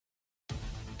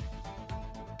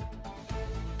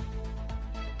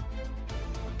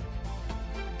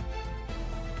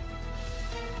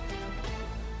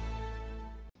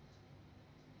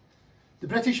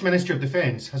British Ministry of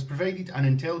Defence has provided an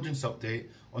intelligence update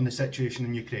on the situation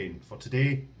in Ukraine for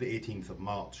today, the 18th of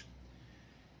March.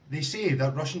 They say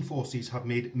that Russian forces have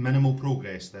made minimal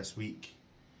progress this week.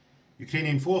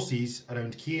 Ukrainian forces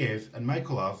around Kiev and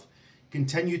Mykolaiv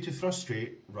continue to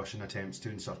frustrate Russian attempts to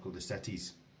encircle the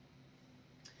cities.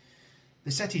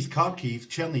 The cities Kharkiv,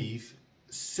 Chernihiv,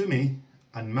 Sumy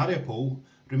and Mariupol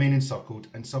remain encircled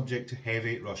and subject to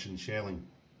heavy Russian shelling.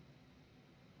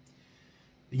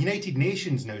 The United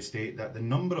Nations now state that the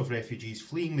number of refugees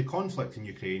fleeing the conflict in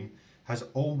Ukraine has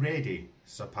already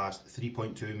surpassed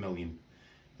 3.2 million.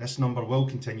 This number will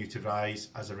continue to rise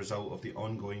as a result of the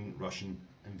ongoing Russian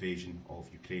invasion of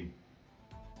Ukraine.